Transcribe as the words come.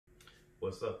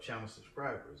What's up, channel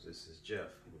subscribers? This is Jeff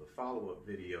with a follow-up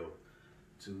video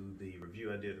to the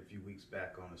review I did a few weeks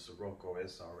back on the Siroko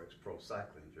SRX Pro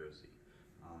Cycling jersey.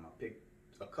 I picked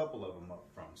a couple of them up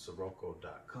from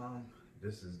Siroko.com.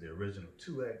 This is the original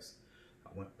 2X. I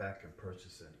went back and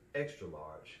purchased an extra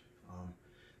large.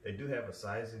 They do have a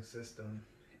sizing system,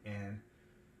 and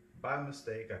by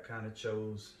mistake I kind of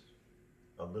chose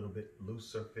a little bit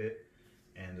looser fit,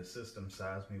 and the system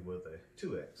sized me with a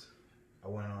 2X. I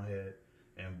went on ahead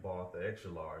and bought the extra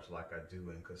large like I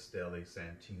do in Castelli,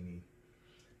 Santini,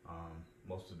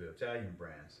 most of the Italian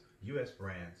brands. US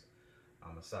brands,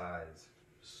 I'm a size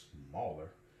smaller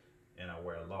and I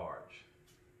wear a large.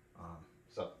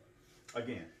 So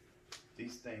again,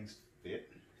 these things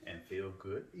fit and feel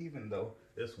good, even though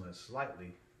this one is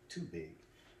slightly too big.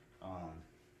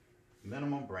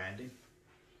 Minimum branding.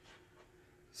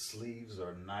 Sleeves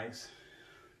are nice.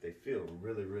 They feel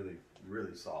really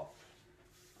soft.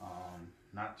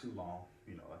 Not too long.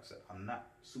 You know, like I said, I'm not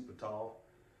super tall,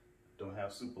 don't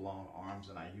have super long arms,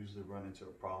 and I usually run into a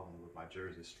problem with my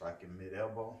jersey striking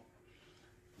mid-elbow.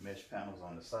 Mesh panels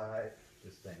on the side.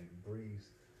 This thing breathes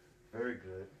very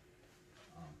good.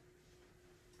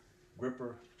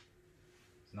 Gripper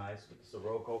is nice with the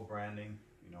Siroko branding.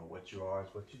 You know, what you are is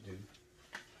what you do.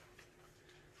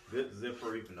 Good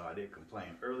zipper, even though I did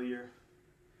complain earlier.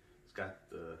 It's got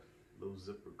the little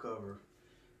zipper cover.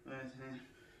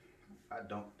 I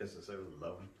don't necessarily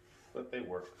love them, but they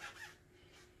work.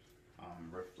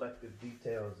 Reflective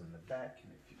details in the back,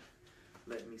 and if you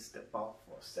let me step off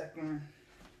for a second.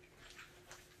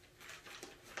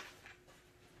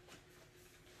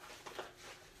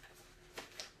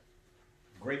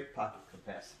 Great pocket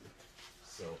capacity.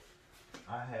 So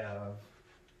I have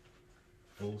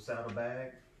full saddle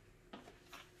bag,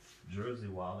 jersey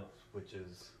wallet, which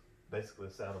is basically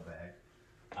a saddle bag,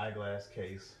 eyeglass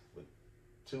case with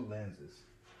 2 lenses.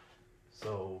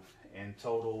 So in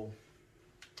total,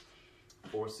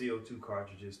 4 CO2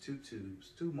 cartridges, 2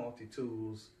 tubes, 2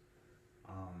 multi-tools,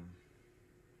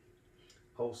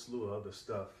 whole slew of other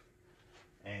stuff.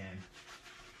 And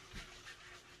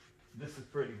this is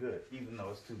pretty good, even though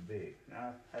it's too big.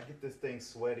 Now, I get this thing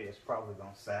sweaty, it's probably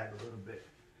gonna sag a little bit,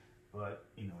 but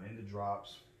you know, in the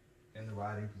drops, in the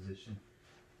riding position,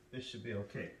 this should be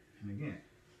okay. And again,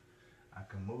 I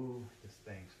can move, this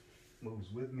thing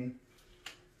moves with me.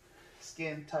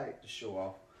 Skin tight to show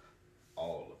off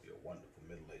all of your wonderful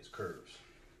middle-aged curves.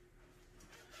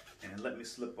 And let me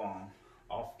slip on,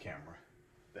 off camera,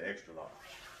 the extra large.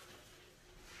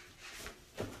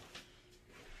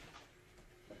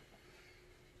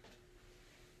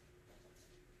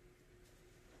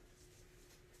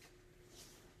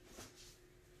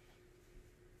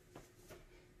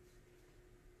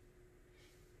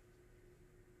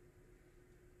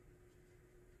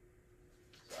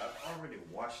 I've already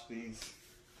washed these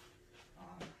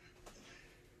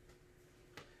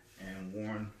and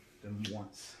worn them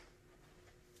once.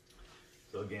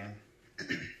 So again,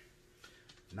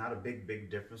 not a big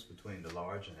difference between the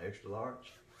large and the extra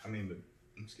large.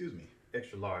 Excuse me,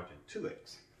 extra large and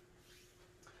 2X.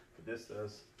 But this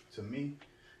does, to me,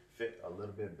 fit a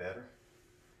little bit better.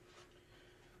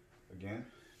 Again,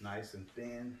 nice and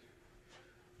thin,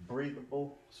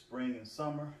 breathable, spring and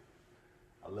summer.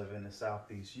 I live in the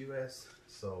Southeast US,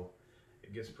 so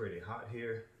it gets pretty hot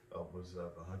here, upwards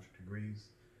of 100 degrees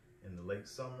in the late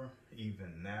summer.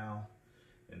 Even now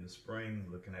in the spring,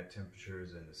 looking at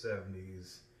temperatures in the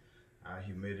 70s. Our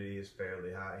humidity is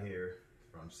fairly high here,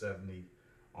 from 70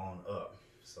 on up,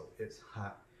 so it's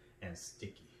hot and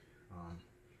sticky.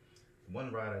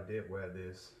 One ride I did wear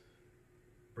this,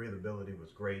 breathability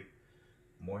was great,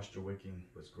 moisture wicking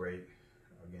was great,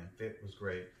 again, fit was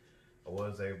great. I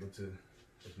was able to,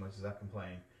 as much as I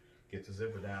complain, get the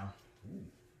zipper down. Ooh,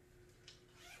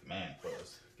 man,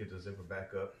 close. Get the zipper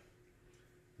back up.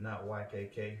 Not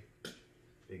YKK,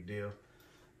 big deal.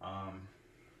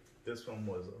 This one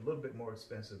was a little bit more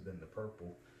expensive than the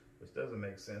purple, which doesn't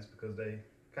make sense because they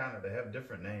have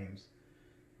different names,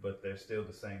 but they're still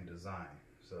the same design.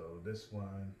 So this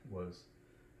one was,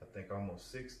 I think,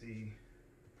 almost 60.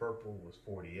 The purple was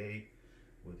 48.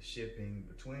 With shipping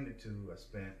between the two, I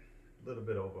spent a little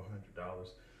bit over $100,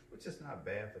 which is not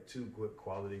bad for 2 good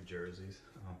quality jerseys.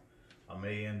 I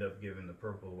may end up giving the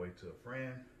purple away to a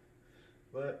friend,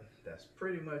 but that's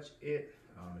pretty much it.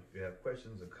 If you have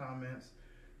questions or comments,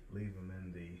 leave them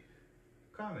in the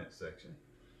comment section.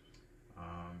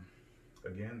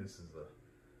 Again, this is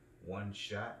a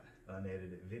one-shot,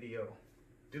 unedited video.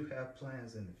 Do have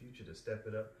plans in the future to step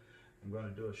it up. I'm going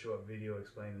to do a short video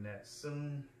explaining that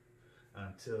soon.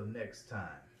 Until next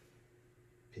time,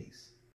 peace.